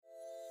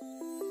Hey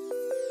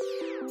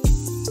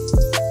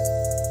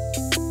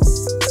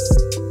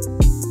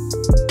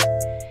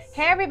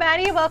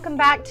everybody, welcome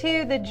back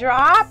to The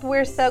Drop.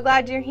 We're so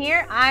glad you're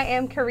here. I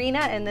am Karina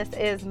and this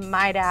is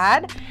my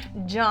dad,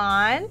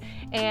 John.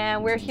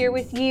 And we're here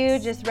with you,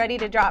 just ready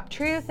to drop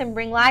truth and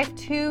bring life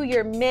to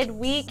your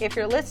midweek. If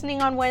you're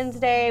listening on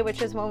Wednesday,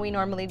 which is when we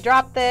normally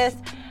drop this,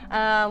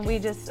 we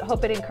just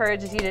hope it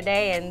encourages you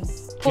today and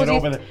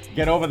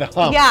get over the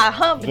hump. Yeah,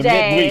 hump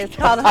day. Midweek. It's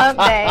called hump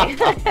day.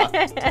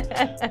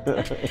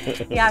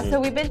 Yeah, so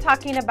we've been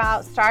talking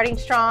about starting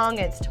strong.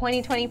 It's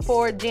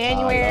 2024,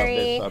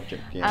 January. I love this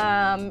subject,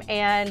 yeah.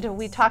 And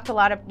we talked a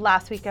lot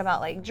last week about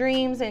like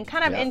dreams and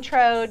kind of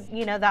introed,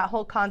 that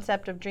whole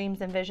concept of dreams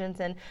and visions.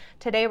 And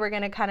today we're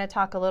going to kind of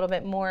talk a little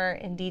bit more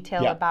in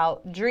detail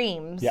about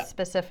dreams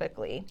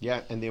specifically.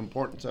 Yeah, and the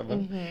importance of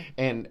them. Mm-hmm.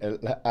 And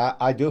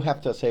I do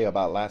have to say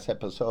about last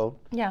episode,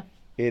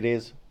 it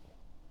is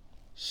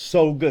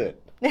so good.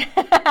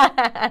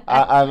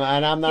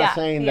 I'm not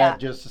saying that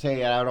just to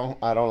say I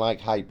don't like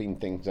hyping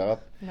things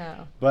up.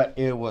 No. But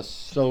it was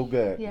so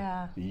good.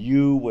 Yeah.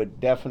 You would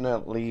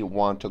definitely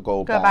want to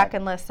go back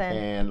and listen.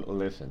 And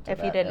listen to if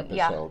that you didn't,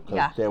 episode.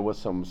 Because there was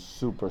some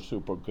super,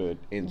 super good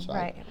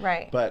insight.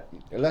 Right. But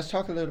let's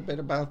talk a little bit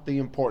about the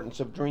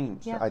importance of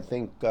dreams. Yeah. I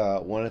think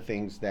one of the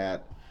things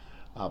that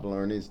I've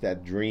learned is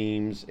that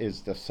dreams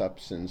is the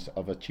substance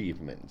of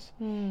achievements.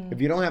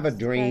 If you don't have a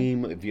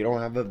dream, if you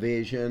don't have a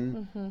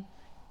vision,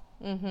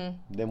 then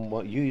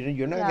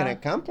you're not going to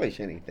accomplish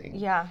anything.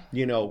 Yeah.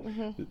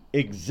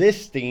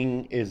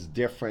 Existing is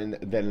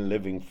different than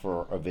living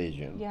for a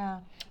vision. Yeah.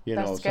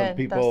 Some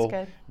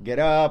people get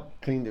up,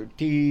 clean their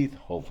teeth,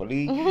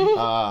 hopefully,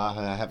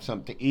 have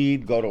something to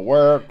eat, go to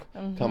work,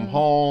 come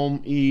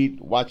home, eat,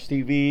 watch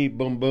TV,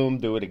 boom, boom,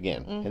 do it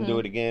again, and do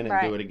it again,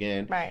 and do it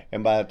again. Right.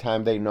 And by the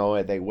time they know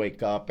it, they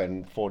wake up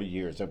and 40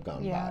 years have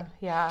gone by.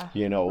 Yeah.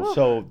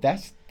 So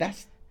that's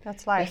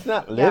life. That's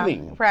not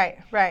living. Yeah.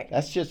 Right.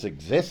 That's just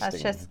existing.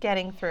 That's just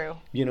getting through.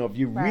 If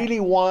you really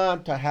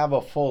want to have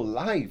a full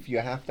life, you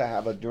have to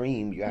have a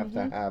dream. You have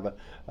to have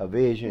a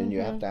vision.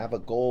 You have to have a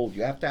goal.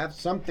 You have to have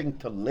something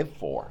to live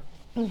for.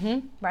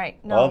 Right.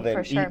 No, other than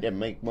for sure. eat and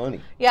make money.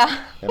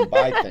 Yeah. And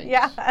buy things.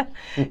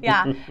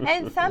 Yeah.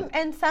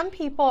 And some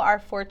people are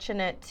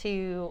fortunate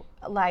to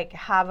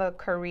have a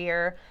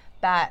career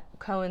that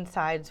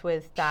coincides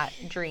with that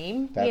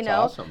dream. That's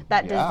awesome.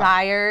 That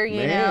desire.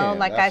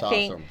 That's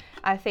awesome.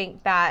 I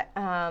think that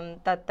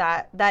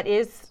that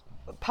is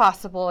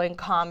possible and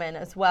common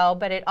as well,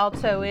 but it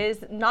also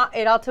is not.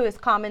 It also is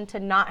common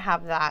to not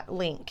have that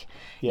link.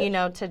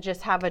 Yes. To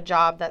just have a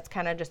job that's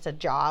kind of just a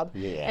job,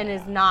 and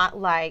is not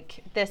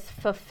like this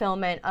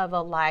fulfillment of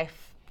a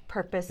life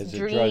purpose it's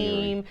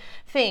dream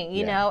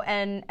thing.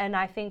 And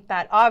I think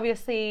that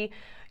obviously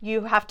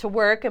you have to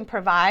work and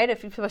provide,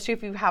 especially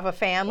if you have a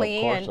family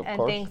and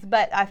things.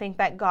 But I think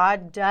that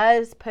God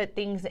does put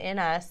things in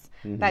us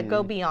that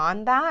go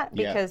beyond that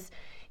because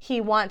He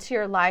wants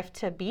your life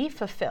to be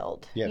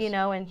fulfilled,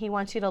 and He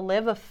wants you to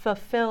live a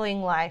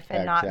fulfilling life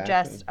and not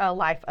just a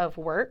life of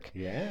work.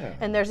 Yeah.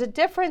 And there's a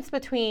difference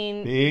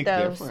between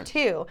those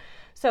two.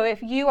 So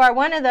if you are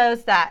one of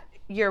those that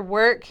your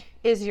work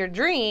is your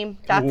dream,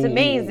 that's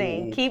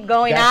amazing. Keep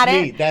going at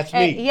it. That's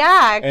me.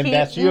 Yeah. And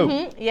that's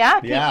you.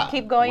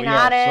 Keep going we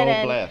at are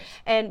it. So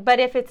blessed. But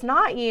if it's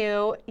not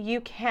you,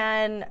 you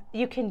can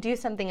do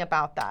something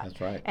about that. That's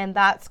right. And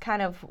that's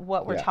kind of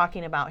what we're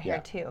talking about here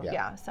too.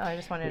 Yeah. So I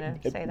just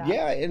wanted to say that.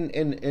 Yeah, and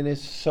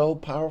it's so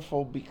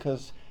powerful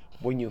because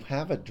when you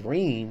have a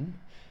dream,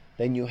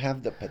 then you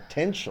have the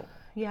potential.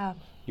 Yeah.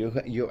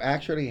 You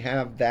actually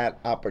have that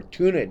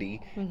opportunity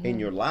in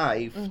your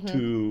life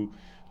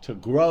to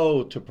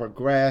grow, to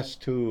progress,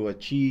 to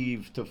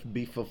achieve, to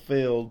be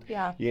fulfilled.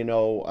 Yeah.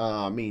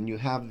 You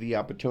have the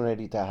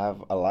opportunity to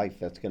have a life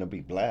that's going to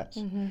be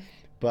blessed.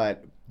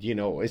 But,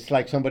 it's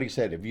like somebody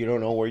said, if you don't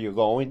know where you're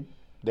going,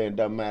 then it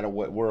doesn't matter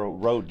what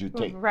road you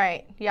take.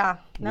 Right. Yeah.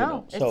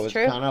 No, it's so it's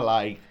true. kind of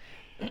like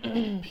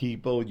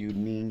people, you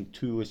need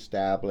to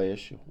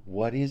establish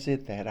what is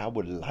it that I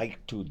would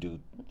like to do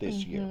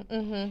this year.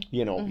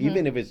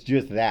 Even if it's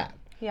just that.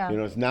 Yeah.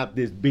 It's not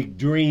this big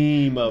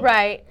dream of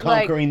right.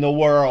 conquering the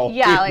world.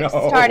 Yeah,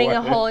 starting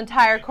a whole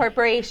entire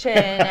corporation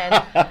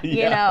and,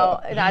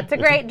 that's a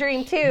great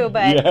dream too,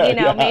 but,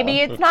 maybe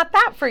it's not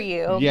that for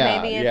you. Yeah,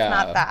 maybe it's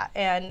not that.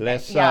 And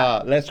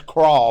let's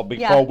crawl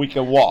before we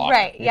can walk.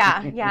 Right,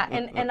 yeah.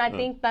 And I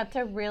think that's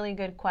a really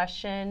good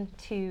question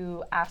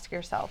to ask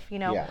yourself,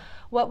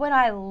 what would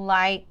I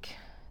like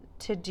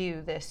to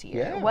do this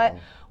year? Yeah.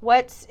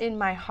 What's in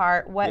my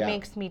heart? What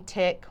makes me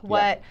tick?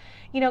 What,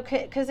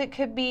 because it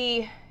could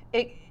be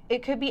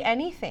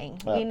anything,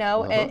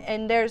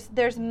 and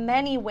there's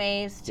many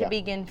ways to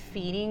begin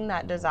feeding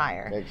that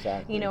desire.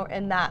 Exactly.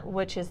 And that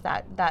which is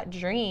that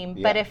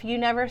dream. But if you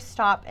never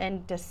stop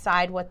and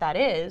decide what that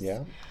is,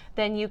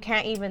 then you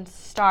can't even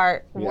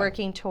start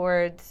working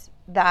towards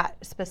that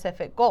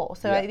specific goal.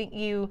 So I think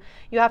you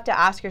have to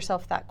ask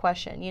yourself that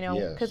question,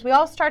 because we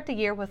all start the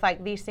year with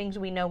like these things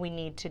we know we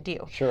need to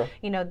do. Sure.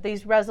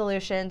 These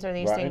resolutions or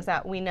these things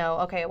that we know,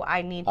 okay, well,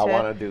 I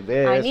want to do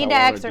this. I need to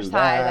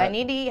exercise. I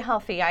need to eat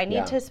healthy. I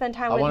need to spend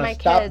time with my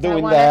kids. I want to stop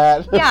doing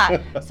that.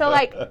 Yeah. So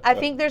like, I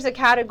think there's a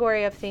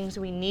category of things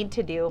we need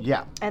to do.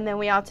 Yeah. And then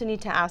we also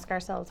need to ask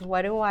ourselves,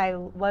 what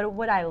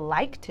would I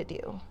like to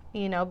do?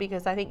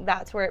 Because I think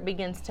that's where it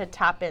begins to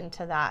tap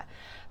into that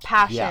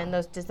passion,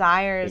 those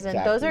desires,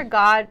 and those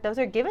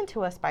are given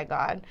to us by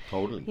God.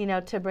 Totally.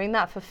 To bring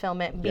that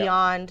fulfillment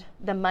beyond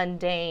the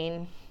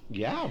mundane.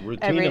 Yeah, routine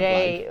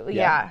everyday of life.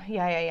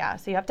 Yeah.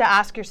 So you have to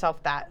ask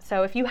yourself that.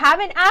 So if you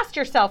haven't asked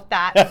yourself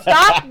that,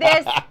 stop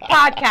this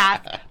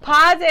podcast,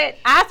 pause it,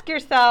 ask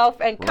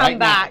yourself, and come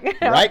back.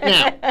 Right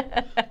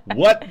now.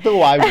 What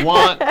do I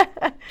want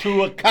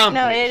to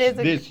accomplish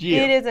this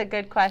year? It is a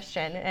good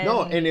question.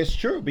 And it's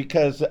true,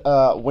 because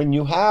when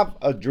you have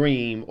a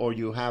dream or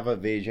you have a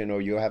vision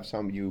or you have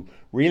something you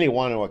really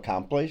want to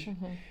accomplish,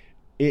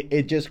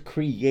 it just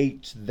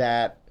creates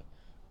that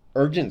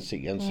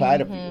urgency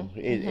inside of you.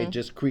 It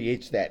just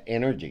creates that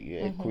energy.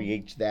 It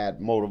creates that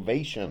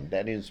motivation,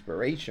 that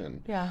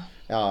inspiration. Yeah.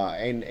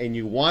 And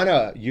you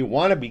wanna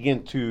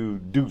begin to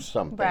do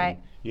something. Right.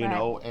 You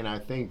know, and I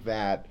think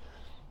that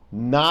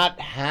not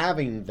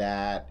having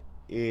that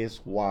is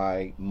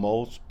why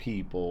most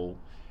people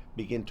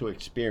begin to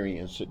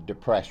experience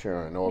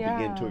depression or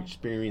begin to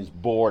experience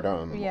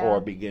boredom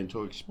or begin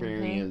to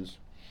experience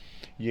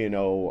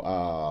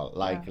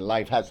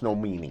life has no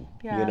meaning,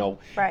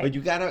 Right. But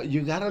you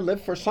gotta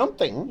live for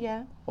something,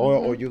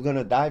 or you're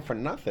gonna die for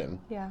nothing,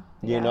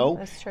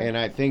 That's true. And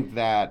I think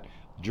that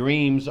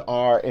dreams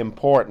are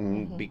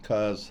important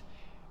because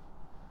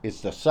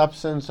it's the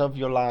substance of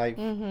your life,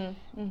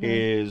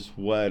 is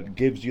what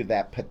gives you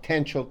that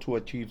potential to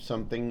achieve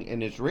something,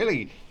 and it's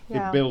really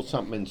it builds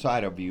something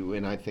inside of you.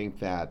 And I think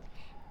that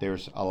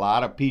there's a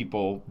lot of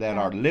people that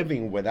are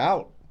living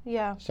without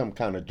some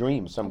kind of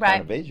dream, some kind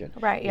of vision.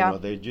 Right,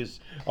 They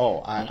just,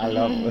 I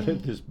love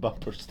this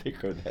bumper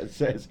sticker that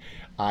says,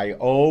 I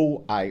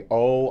owe,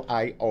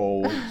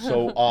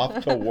 so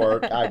off to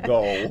work I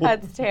go.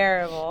 That's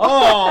terrible.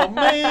 Oh,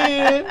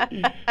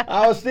 man.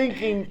 I was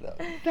thinking,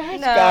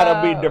 that's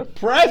gotta be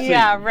depressing.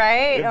 Yeah,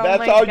 right? If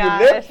that's all you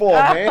live for,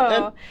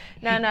 man.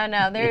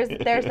 No.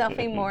 There's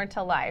nothing more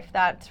to life,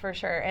 that's for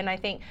sure. And I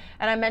think,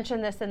 and I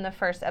mentioned this in the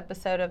first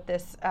episode of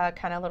this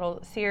kind of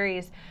little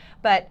series,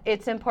 but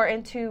it's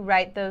important to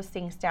write those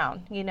things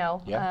down,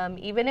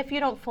 even if you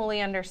don't fully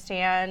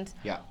understand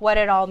what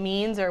it all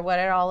means or what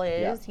it all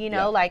is,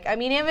 like, I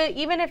mean,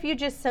 even if you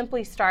just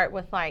simply start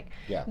with like,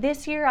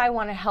 this year I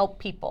want to help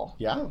people.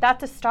 Yeah.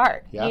 That's a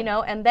start,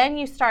 and then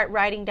you start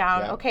writing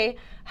down, okay,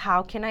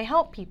 how can I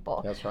help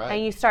people? That's right.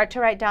 And you start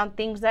to write down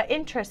things that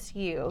interest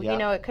you.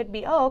 It could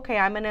be, okay,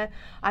 I'm gonna,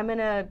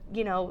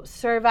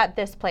 serve at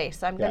this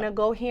place. I'm gonna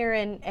go here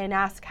and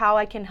ask how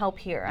I can help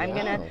here. I'm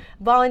gonna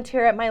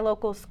volunteer at my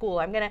local school.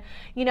 I'm gonna,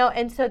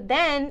 and so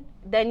then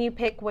you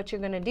pick what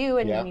you're gonna do,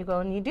 and then you go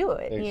and you do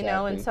it.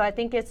 Exactly. And so I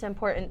think it's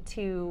important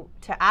to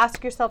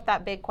ask yourself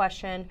that big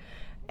question.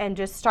 And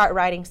just start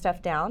writing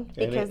stuff down,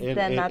 because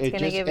then that's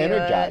going to give you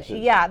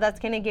that's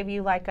going to give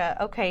you like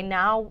okay,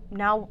 now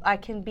I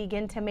can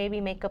begin to maybe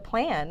make a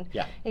plan.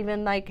 Yeah.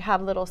 Even like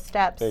have little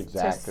steps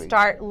to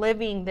start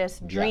living this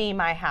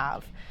dream I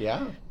have.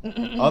 Yeah.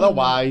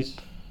 Otherwise,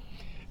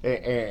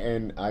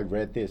 and I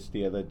read this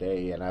the other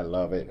day and I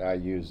love it. I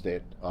used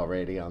it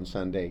already on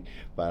Sunday,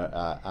 but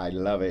I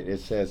love it.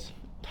 It says,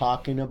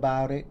 talking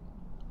about it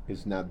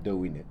is not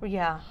doing it.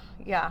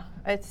 Yeah,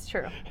 it's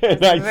true.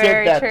 And I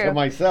said that to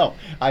myself.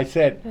 I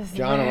said,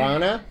 John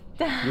Arana,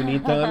 you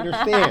need to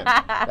understand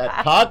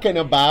that talking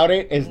about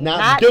it is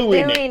not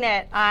doing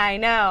it. I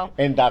know.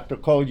 And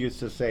Ed Cole used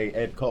to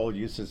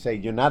say,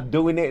 you're not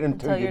doing it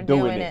until you're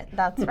doing it.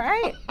 That's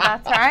right.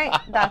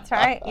 That's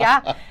right.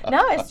 Yeah.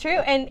 No, it's true.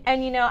 And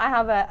I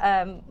have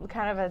a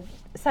kind of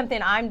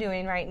something I'm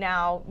doing right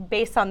now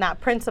based on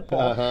that principle.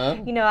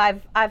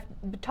 I've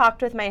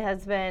talked with my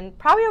husband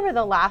probably over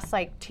the last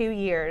like 2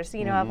 years.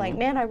 I'm like,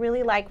 man, I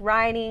really like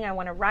writing. I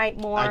want to write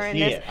more. I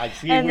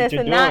see what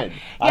you're doing. I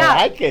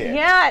like it.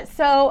 Yeah.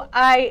 So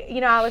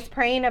I was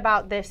praying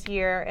about this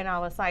year, and I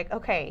was like,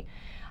 okay,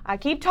 I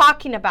keep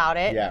talking about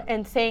it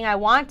and saying I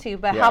want to,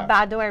 but how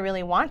bad do I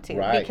really want to?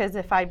 Right. Because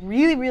if I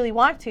really, really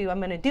want to, I'm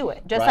going to do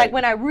it. Just like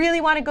when I really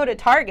want to go to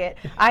Target,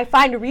 I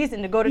find a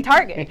reason to go to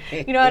Target.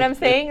 You know what I'm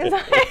saying?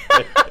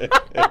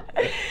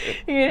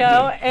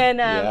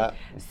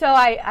 So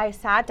I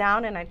sat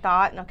down and I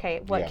thought,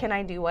 okay, what can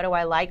I do? What do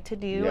I like to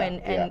do?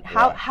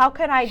 How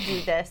could I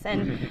do this?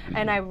 And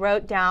I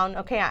wrote down,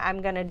 okay,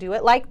 I'm going to do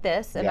it like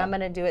this, and I'm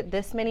going to do it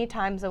this many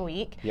times a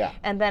week. Yeah.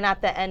 And then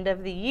at the end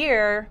of the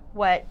year,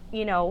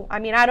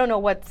 I don't know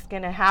what's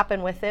going to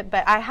happen with it,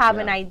 but I have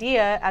an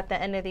idea at the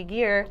end of the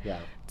year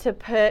to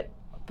put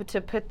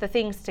to put the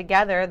things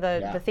together,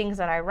 the things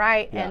that I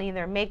write, and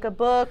either make a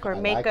book or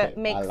make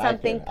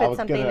something, put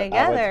something together.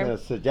 I was going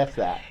to suggest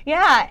that.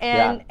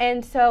 Yeah,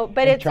 and so,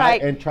 but it's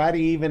try to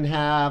even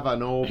have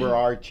an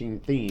overarching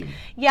theme.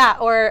 Yeah,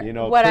 or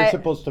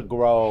principles to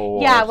grow.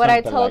 Yeah, what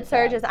I told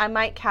Serge is I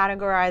might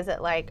categorize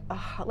it like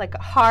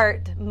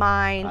heart,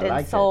 mind,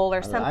 and soul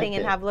or something,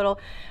 and have little.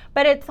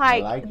 But it's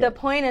like the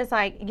point is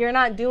like you're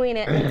not doing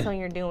it until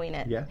you're doing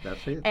it. Yeah,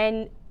 that's it.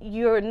 And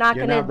you're not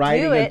going to do it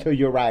writing until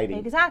you're writing.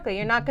 Exactly.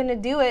 You're not going to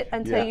do it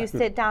until you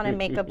sit down and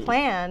make a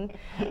plan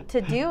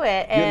to do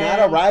it. And you're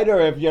not a writer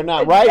if you're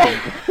not writing.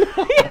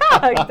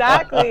 Yeah,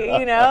 exactly.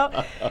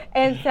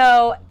 And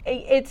so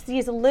it's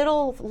these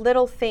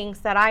little things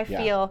that I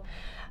feel.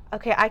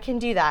 Okay, I can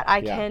do that.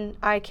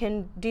 I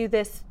can do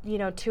this,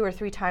 2 or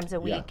 3 times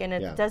a week, and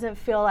it doesn't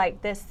feel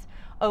like this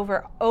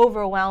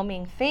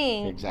overwhelming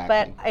thing. Exactly.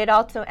 But it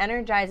also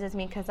energizes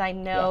me because I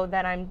know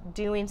that I'm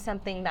doing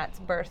something that's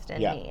birthed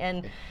in me,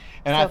 and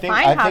so I think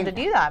how to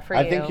do that for you.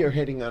 I think you're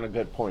hitting on a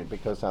good point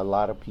because a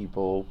lot of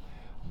people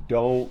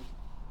don't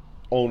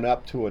own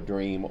up to a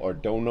dream or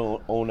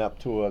don't own up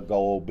to a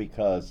goal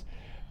because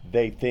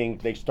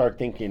they start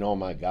thinking, oh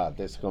my God,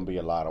 this is going to be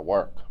a lot of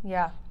work.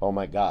 Yeah. Oh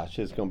my gosh,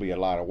 it's going to be a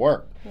lot of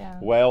work. Yeah.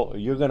 Well,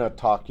 you're going to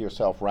talk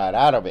yourself right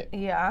out of it.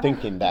 Yeah.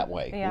 Thinking that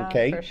way. Yeah,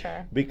 okay? For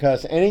sure.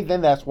 Because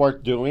anything that's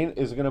worth doing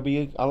is going to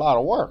be a lot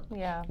of work.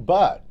 Yeah.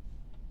 But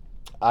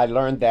I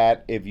learned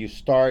that if you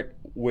start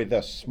with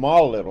a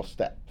small little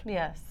step.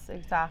 Yes,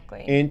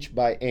 exactly. Inch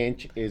by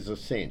inch is a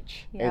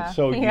cinch. Yeah. And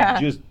so you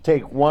just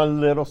take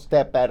one little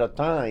step at a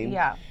time.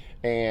 Yeah.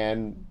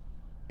 And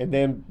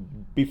then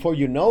before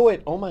you know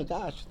it, oh my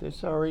gosh,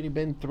 this already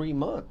been 3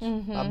 months.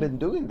 Mm-hmm. I've been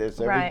doing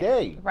this every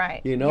day.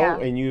 Right.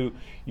 And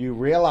you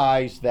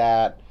realize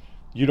that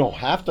you don't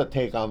have to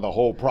take on the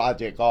whole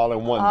project all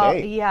in one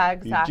day. Yeah,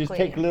 exactly. You just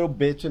take little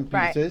bits and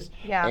pieces,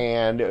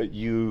 and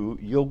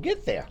you'll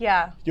get there.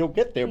 Yeah. You'll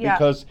get there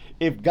because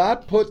if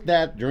God put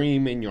that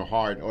dream in your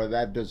heart or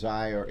that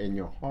desire in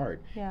your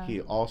heart,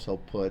 He also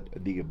put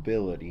the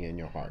ability in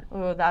your heart.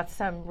 Oh, that's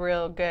some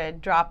real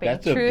good dropping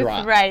That's truth a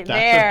drop. right That's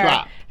there. A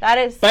drop. That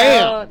is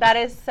Bam! that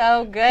is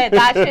so good.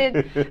 That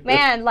should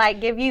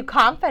give you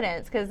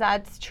confidence because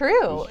that's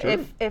true. It's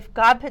true. If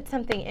God put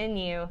something in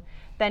you,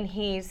 then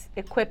He's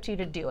equipped you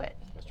to do it.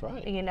 That's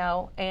right.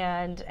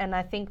 And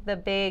I think the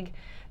big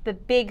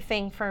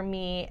thing for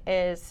me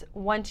is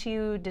once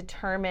you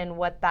determine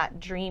what that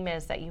dream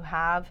is that you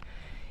have,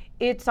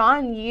 it's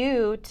on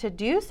you to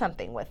do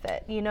something with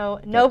it.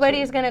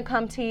 Nobody's going to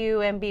come to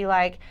you and be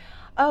like,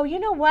 oh, you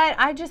know what?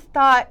 I just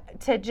thought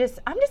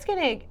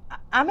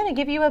I'm going to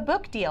give you a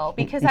book deal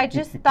because I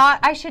just thought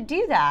I should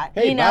do that.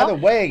 Hey, by the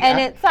way, and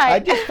it's like, I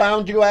just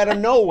found you out of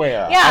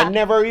nowhere. I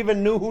never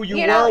even knew who you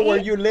were, where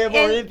you live, or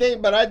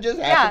anything, but I just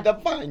happened to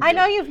find you. I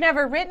know you've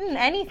never written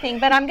anything,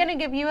 but I'm going to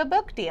give you a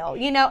book deal.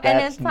 That's and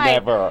it's like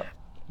never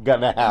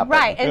going to happen.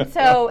 Right, and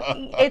so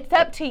it's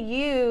up to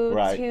you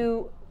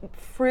to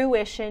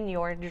fruition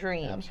your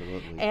dream.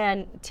 Absolutely.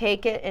 And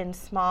take it in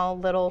small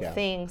little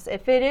things.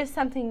 If it is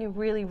something you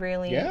really,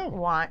 really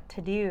want to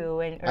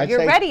do and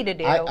you're ready to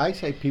do. I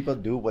say people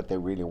do what they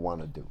really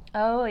want to do.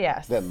 Oh,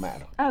 yes. Doesn't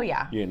matter. Oh,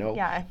 yeah.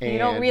 Yeah. If you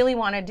don't really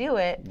want to do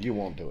it. You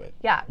won't do it.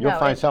 Yeah. You'll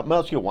find something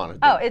else you want to do.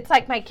 Oh, it's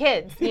like my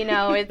kids.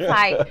 It's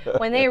like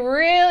when they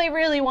really,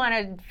 really want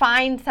to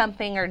find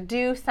something or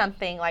do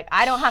something, like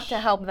I don't have to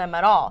help them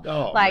at all.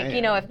 Oh, like,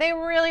 man. If they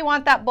really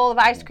want that bowl of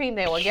ice cream,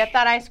 they will get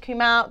that ice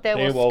cream out. They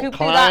will scoop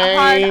through that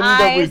hard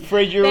ice. The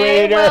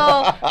refrigerator. They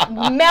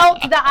will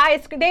melt the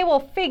ice cream. They will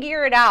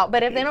figure it out.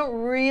 But if they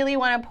don't really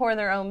want to pour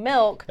their own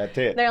milk, that's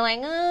it. They're like,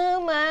 oh,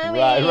 mommy.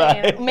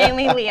 Right.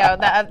 Mainly Leo.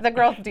 The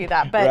girls do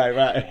that. But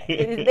right.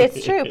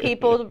 It's true.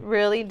 People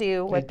really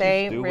do what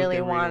they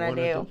really want to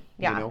do.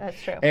 Yeah, that's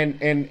true.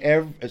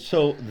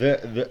 So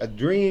the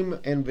dream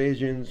and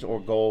visions or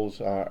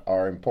goals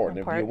are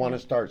important. If you want to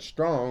start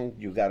strong,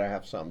 you got to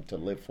have something to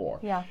live for.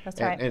 Yeah,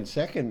 that's right. And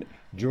second,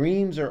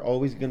 dreams are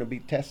always going to be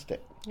tested.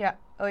 Yeah.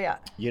 Oh, yeah.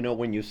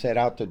 When you set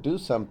out to do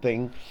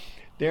something,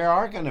 there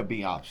are going to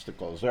be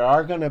obstacles. There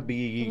are going to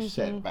be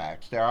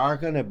setbacks. There are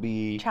going to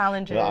be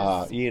challenges.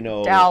 Doubts. and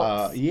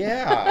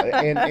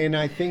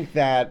I think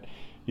that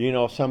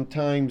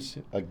sometimes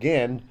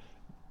again,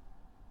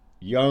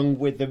 young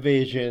with the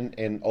vision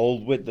and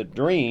old with the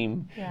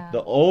dream. Yeah.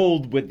 The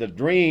old with the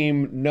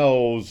dream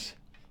knows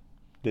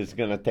this is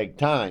going to take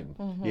time.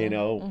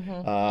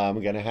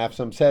 I'm going to have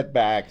some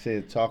setbacks.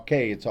 It's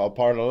okay. It's all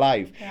part of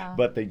life. Yeah.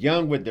 But the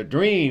young with the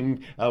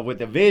dream, with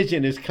the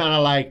vision is kind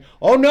of like,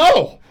 oh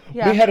no,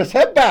 we had a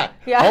setback.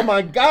 Yeah. Oh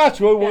my gosh,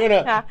 we're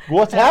gonna.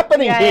 What's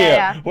happening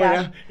here?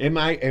 Am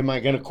I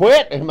going to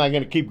quit? Am I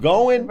going to keep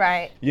going?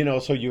 Right.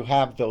 So you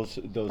have those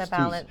the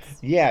balance.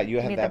 Yeah, you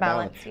have that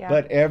balance. Yeah.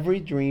 But every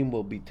dream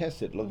will be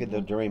tested. Look at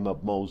the dream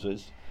of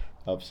Moses,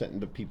 of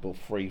setting the people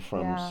free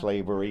from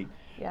slavery.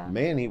 Yeah.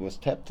 Man, he was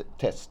tested.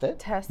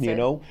 Tested. You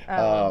know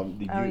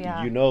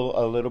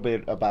a little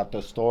bit about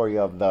the story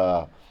of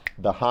the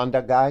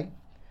Honda guy.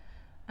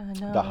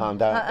 No. The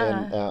Honda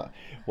and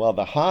well,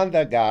 the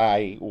Honda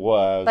guy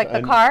was like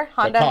the car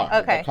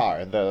Honda. The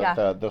car.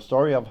 The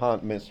story of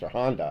Mr.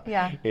 Honda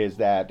is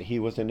that he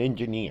was an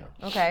engineer.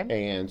 Okay.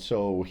 And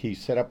so he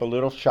set up a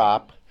little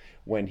shop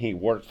when he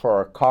worked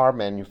for a car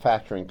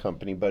manufacturing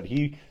company, but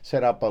he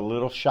set up a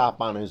little shop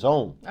on his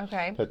own.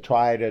 Okay. To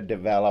try to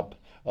develop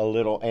a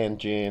little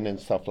engine and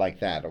stuff like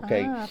that.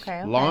 Okay.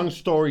 Okay. Long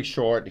story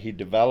short, he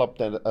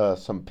developed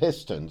some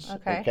pistons.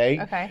 Okay.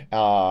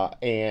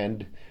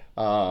 And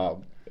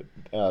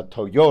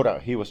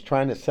Toyota. He was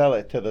trying to sell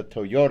it to the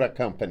Toyota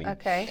company.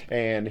 Okay.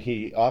 And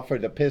he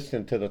offered the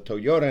piston to the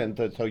Toyota, and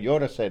the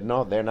Toyota said,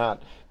 no, they're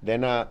not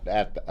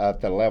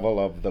at the level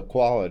of the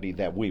quality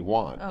that we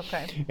want.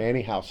 Okay.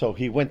 Anyhow, so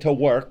he went to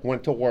work,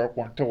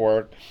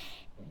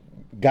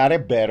 got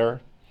it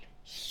better,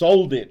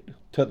 sold it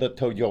to the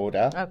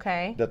Toyota.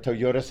 Okay. The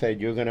Toyota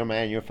said, you're going to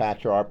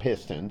manufacture our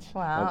pistons.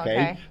 Wow.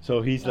 Okay.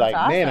 So he's That's like,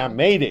 awesome. man, I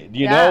made it,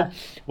 you know?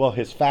 Well,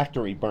 his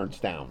factory burns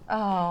down.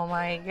 Oh,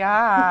 my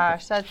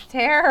gosh. That's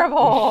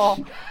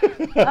terrible.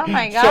 Oh,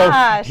 my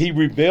gosh. So he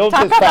rebuilds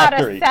his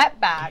factory. Talk about a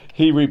setback.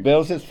 He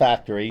rebuilds his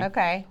factory.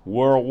 Okay.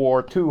 World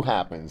War II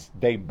happens.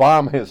 They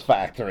bomb his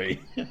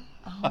factory.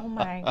 Oh,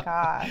 my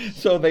gosh.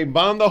 So they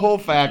bombed the whole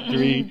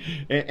factory.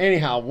 And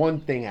anyhow, one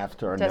thing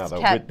after another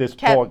with this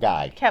poor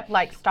guy. Kept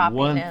like stopping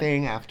One him.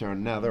 thing after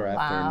another,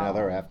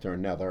 after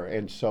another.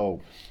 And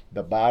so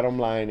the bottom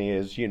line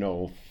is, you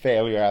know,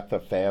 failure after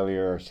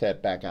failure,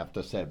 setback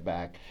after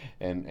setback.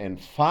 And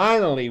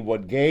finally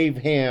what gave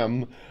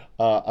him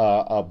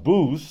a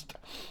boost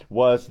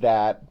was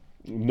that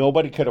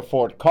nobody could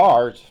afford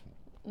cars.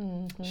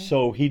 Mm-hmm.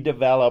 So he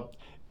developed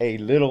a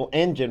little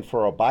engine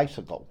for a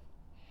bicycle.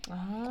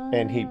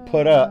 And he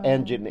put an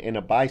engine in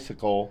a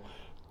bicycle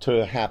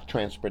to have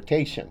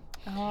transportation.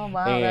 Oh,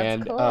 wow,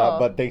 and, that's cool.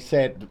 But they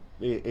said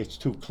it's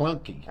too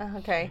clunky.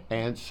 Okay.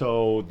 And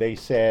so they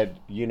said,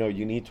 you know,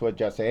 you need to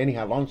adjust it.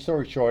 Anyhow, long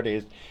story short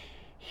is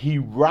he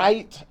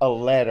writes a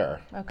letter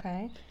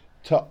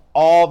to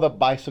all the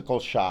bicycle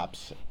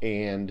shops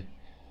in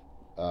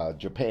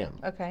Japan.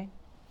 Okay.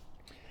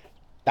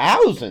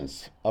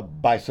 Thousands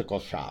of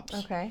bicycle shops.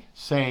 Okay.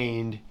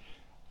 Saying,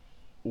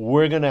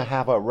 we're going to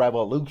have a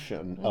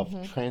revolution of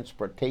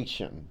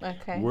transportation.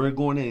 Okay. We're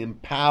going to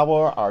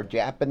empower our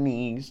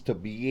Japanese to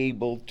be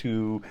able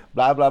to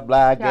blah, blah,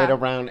 blah, get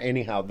around.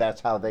 Anyhow,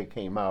 that's how they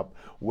came up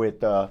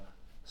with the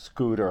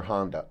scooter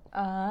Honda.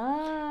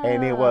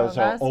 And it was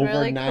an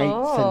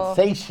overnight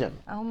sensation.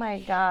 Oh, my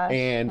gosh.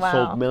 And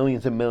sold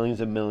millions and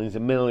millions and millions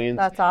and millions.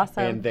 That's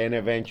awesome. And then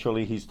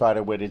eventually he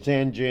started with his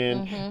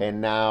engine.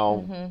 And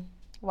now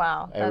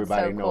wow,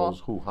 everybody knows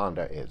who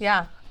Honda is.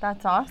 Yeah.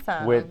 That's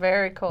awesome. With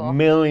very cool.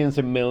 Millions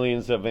and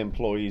millions of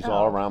employees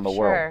all around the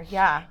world.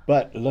 Yeah.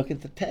 But look at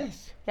the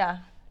test. Yeah.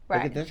 Right.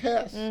 Look at the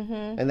test.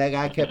 And that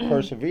guy kept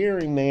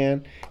persevering,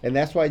 man. And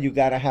that's why you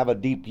got to have a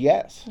deep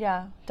yes.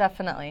 Yeah,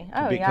 definitely.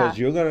 Oh, because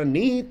you're going to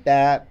need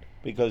that,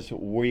 because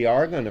we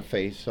are going to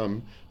face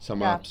some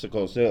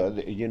obstacles.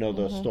 You know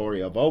the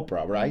story of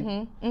Oprah, right?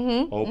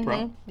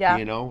 Oprah. Yeah.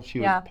 You know, she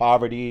was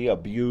poverty,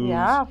 abused.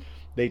 Yeah.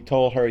 They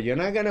told her, you're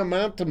not going to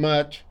amount to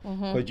much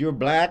because you're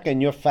black and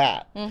you're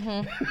fat. Oh,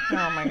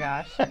 my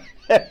gosh.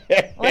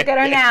 Look at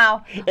her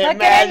now. Look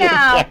at her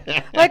now.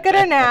 Look at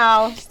her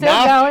now.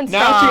 Still going strong.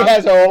 Now she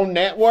has her own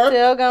network.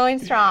 Still going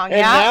strong.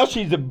 And now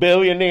she's a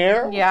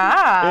billionaire.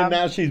 Yeah. And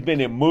now she's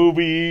been in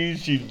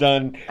movies. She's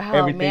done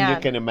everything you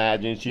can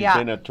imagine. She's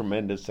been a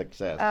tremendous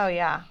success. Oh,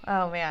 yeah.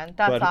 Oh, man.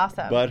 That's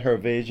awesome. But her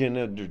vision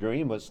and the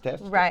dream was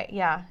tested. Right.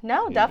 Yeah.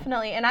 No,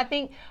 definitely. And I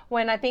think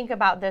when I think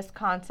about this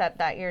concept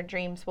that your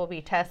dreams will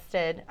be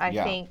tested, I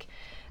think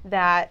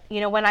that,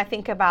 you know, when I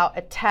think about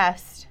a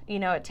test, you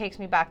know, it takes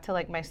me back to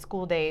like my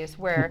school days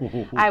where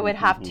I would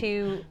have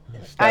to,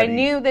 I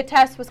knew the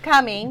test was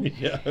coming,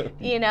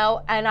 you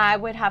know, and I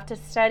would have to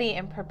study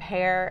and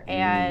prepare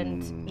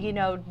and, you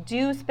know,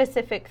 do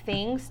specific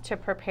things to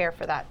prepare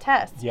for that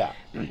test. Yeah.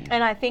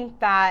 And I think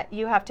that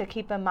you have to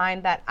keep in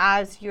mind that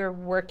as you're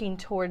working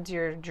towards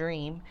your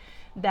dream,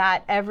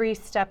 that every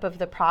step of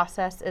the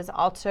process is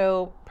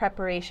also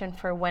preparation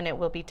for when it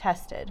will be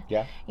tested.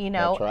 Yeah, you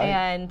know,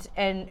 that's right.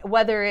 and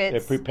whether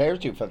it's, it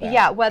prepares you for that.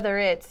 Yeah, whether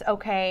it's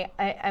okay,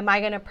 am I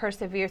going to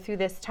persevere through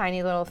this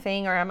tiny little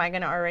thing, or am I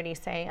going to already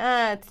say,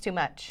 it's too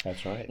much?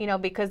 That's right. You know,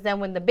 because then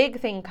when the big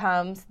thing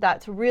comes,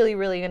 that's really,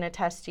 really going to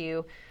test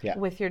you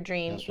with your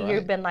dream. That's right.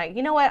 You've been like,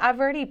 you know what?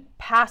 I've already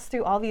passed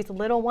through all these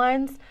little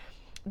ones.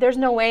 There's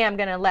no way I'm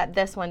going to let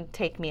this one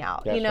take me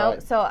out, That's you know?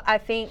 right. So I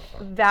think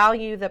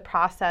value the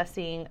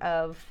processing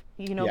of,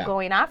 you know,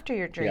 going after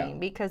your dream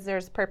because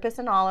there's purpose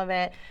in all of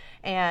it,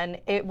 and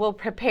it will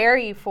prepare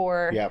you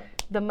for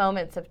the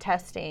moments of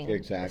testing.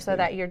 Exactly. So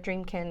that your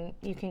dream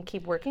you can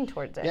keep working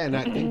towards it. Yeah, and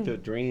I think the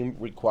dream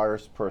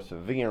requires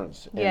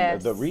perseverance. And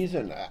the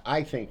reason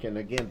I think, and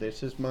again,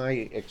 this is my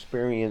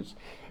experience,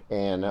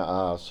 and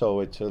so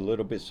it's a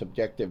little bit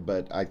subjective,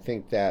 but I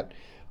think that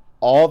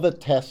all the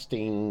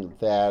testing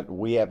that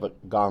we have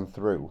gone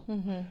through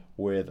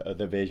with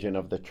the vision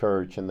of the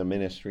church and the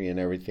ministry and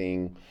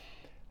everything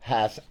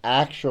has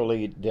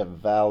actually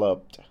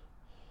developed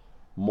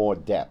more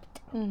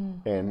depth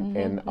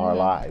in our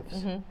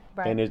lives.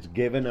 Right. And it's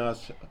given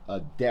us a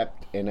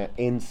depth and an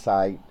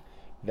insight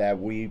that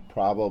we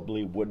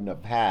probably wouldn't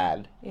have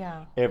had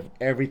if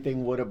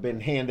everything would have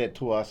been handed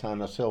to us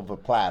on a silver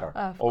platter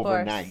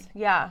overnight.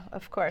 Yeah,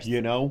 of course.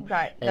 You know?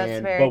 Right.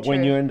 That's very But true.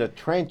 when you're in the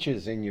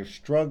trenches and you're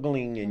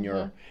struggling and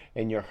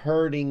you're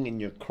hurting and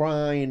you're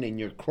crying and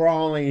you're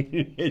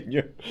crawling and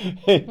you're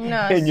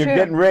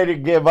getting ready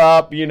to give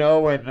up, you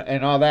know,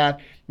 and all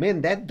that,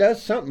 man, that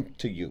does something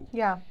to you.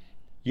 Yeah.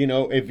 You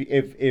know,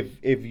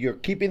 if you're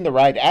keeping the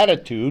right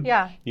attitude,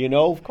 you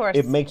know, of course,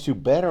 it makes you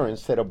better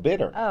instead of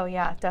bitter. Oh,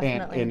 yeah,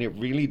 definitely. And it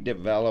really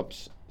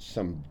develops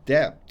some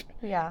depth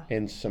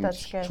and some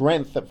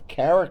strength of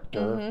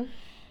character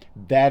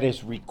that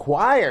is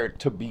required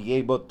to be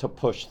able to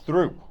push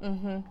through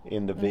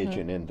in the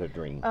vision and the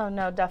dream. Oh,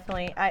 no,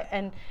 definitely.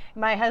 And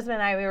my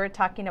husband and I, we were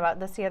talking about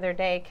this the other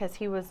day because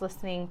he was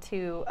listening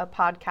to a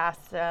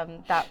podcast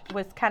that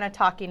was kind of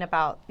talking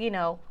about, you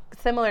know,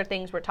 similar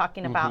things we're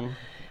talking about.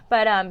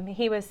 But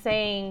he was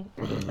saying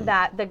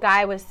that the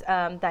guy was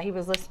that he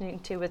was listening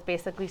to was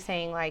basically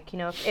saying, like, you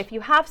know, if you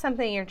have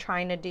something you're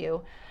trying to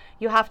do,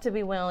 you have to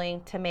be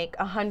willing to make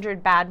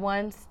 100 bad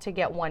ones to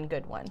get one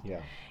good one. Yeah.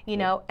 You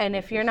know, and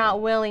if you're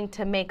not willing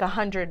to make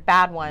 100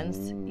 bad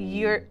ones,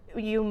 the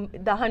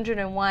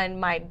 101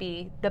 might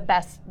be the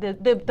best,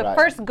 the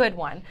first good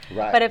one.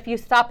 Right. But if you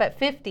stop at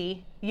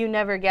 50, you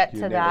never get to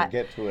that. You never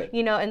get to it.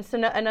 You know, and so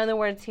in other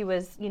words, he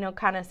was, you know,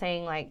 kind of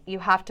saying, like, you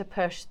have to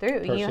push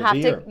through. You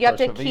have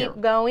to keep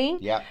going.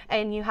 Yeah.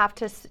 And you have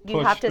to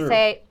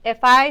say,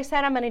 if I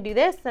said I'm going to do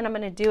this, then I'm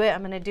going to do it.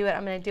 I'm going to do it.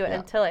 I'm going to do it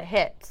until it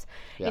hits.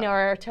 Yeah. You know,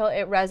 or until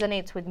it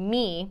resonates with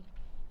me,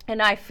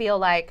 and I feel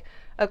like,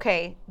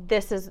 okay,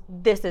 this is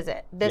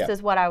it. This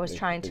is what I was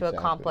trying to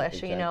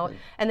accomplish, you know.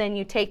 And then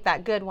you take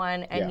that good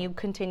one and you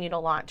continue to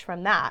launch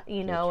from that,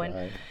 you know.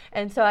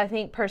 And so I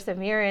think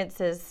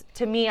perseverance is,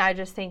 to me, I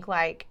just think,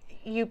 like,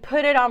 you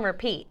put it on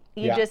repeat.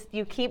 You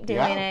keep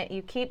doing it.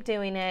 You keep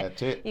doing it.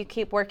 That's it. You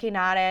keep working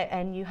at it,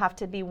 and you have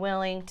to be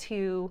willing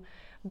to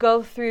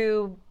go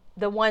through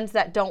the ones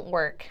that don't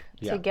work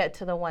to get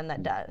to the one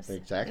that does.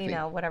 Exactly. You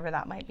know, whatever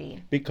that might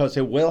be. Because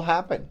it will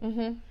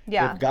happen.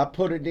 Yeah. If God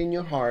put it in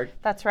your heart.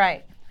 That's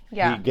right.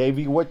 Yeah. He gave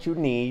you what you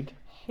need.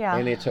 Yeah.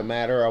 And it's a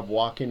matter of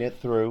walking it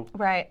through.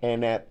 Right.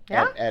 And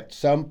at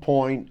some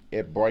point,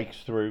 it breaks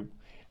through,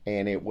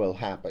 and it will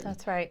happen.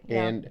 That's right.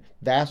 And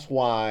that's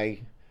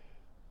why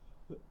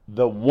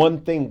the one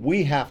thing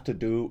we have to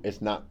do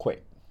is not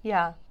quit.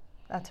 Yeah.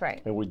 That's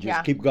right. And we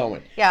just keep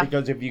going. Yeah.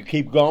 Because if you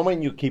keep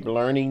going, you keep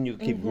learning, you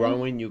keep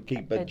growing, you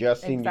keep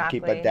adjusting, you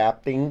keep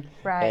adapting.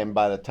 Right. And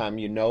by the time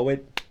you know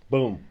it,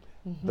 boom,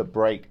 the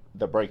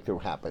breakthrough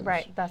happens.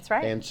 Right. That's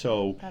right. And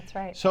so that's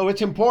right. So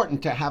it's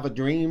important to have a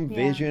dream,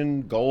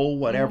 vision, goal,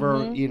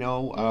 whatever, you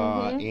know,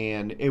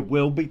 and it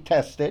will be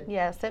tested.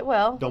 Yes, it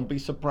will. Don't be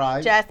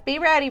surprised. Just be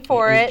ready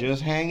for it.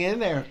 Just hang in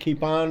there.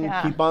 Keep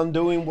on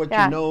doing what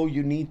you know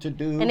you need to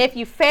do. And if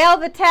you fail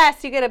the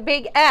test, you get a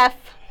big F.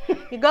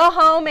 You go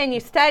home and you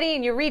study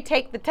and you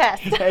retake the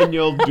test. And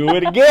you'll do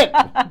it again.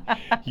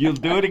 You'll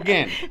do it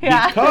again.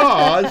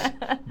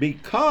 Yeah.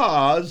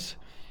 Because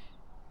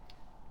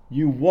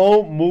you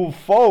won't move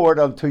forward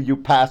until you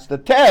pass the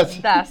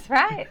test. That's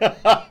right.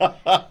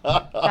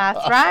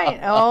 That's right.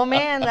 Oh,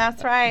 man,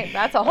 that's right.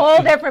 That's a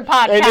whole different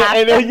podcast.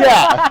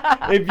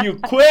 If you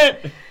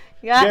quit,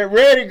 get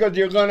ready, because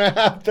you're going to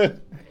have to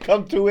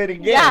come to it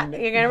again. Yeah,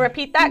 you're going to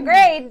repeat that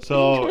grade.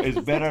 So it's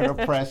better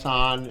to press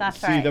on,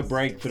 see the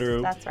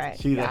breakthrough,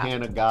 see the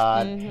hand of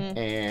God,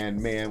 and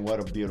man,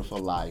 what a beautiful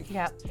life.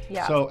 Yeah.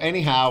 So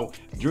anyhow,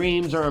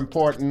 dreams are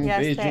important,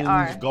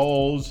 visions,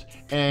 goals,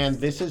 and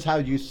this is how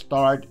you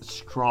start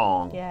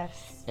strong.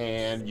 Yes.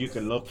 And you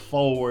can look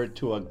forward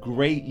to a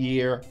great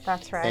year.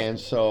 That's right. And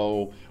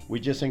so we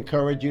just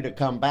encourage you to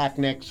come back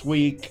next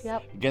week,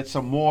 get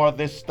some more of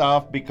this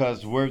stuff,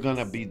 because we're going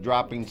to be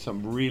dropping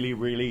some really,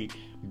 really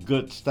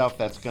good stuff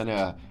that's going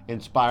to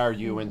inspire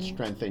you and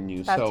strengthen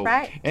you. That's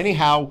right.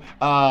 Anyhow,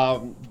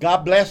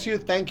 God bless you.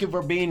 Thank you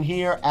for being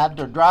here at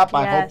The Drop.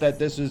 I hope that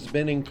this has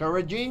been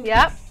encouraging.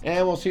 Yep.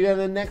 And we'll see you in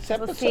the next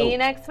episode. We'll see you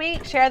next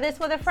week. Share this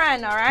with a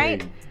friend, all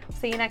right?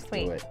 See you next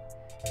week.